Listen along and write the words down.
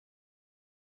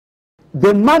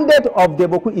the mandate of the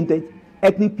Bawku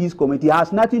Inter-Ethnic Peace Committee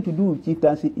has nothing to do with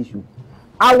chieftaincy issue.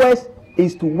 Ours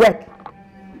is to work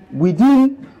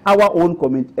within our own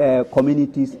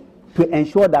communities to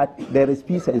ensure that there is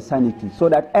peace and sanity, so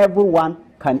that everyone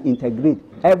can integrate,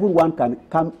 everyone can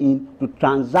come in to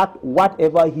transact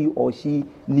whatever he or she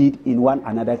need in one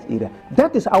another's area.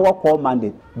 That is our core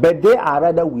mandate. But they are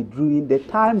rather withdrawing the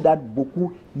time that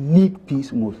Bawku need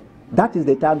peace most. That is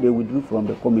the time they withdrew from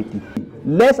the committee.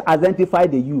 Let's identify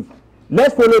the youth.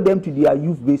 Let's follow them to their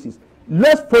youth bases.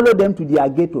 Let's follow them to their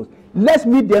ghettos. Let's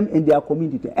meet them in their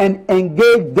community and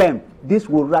engage them. This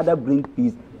will rather bring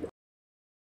peace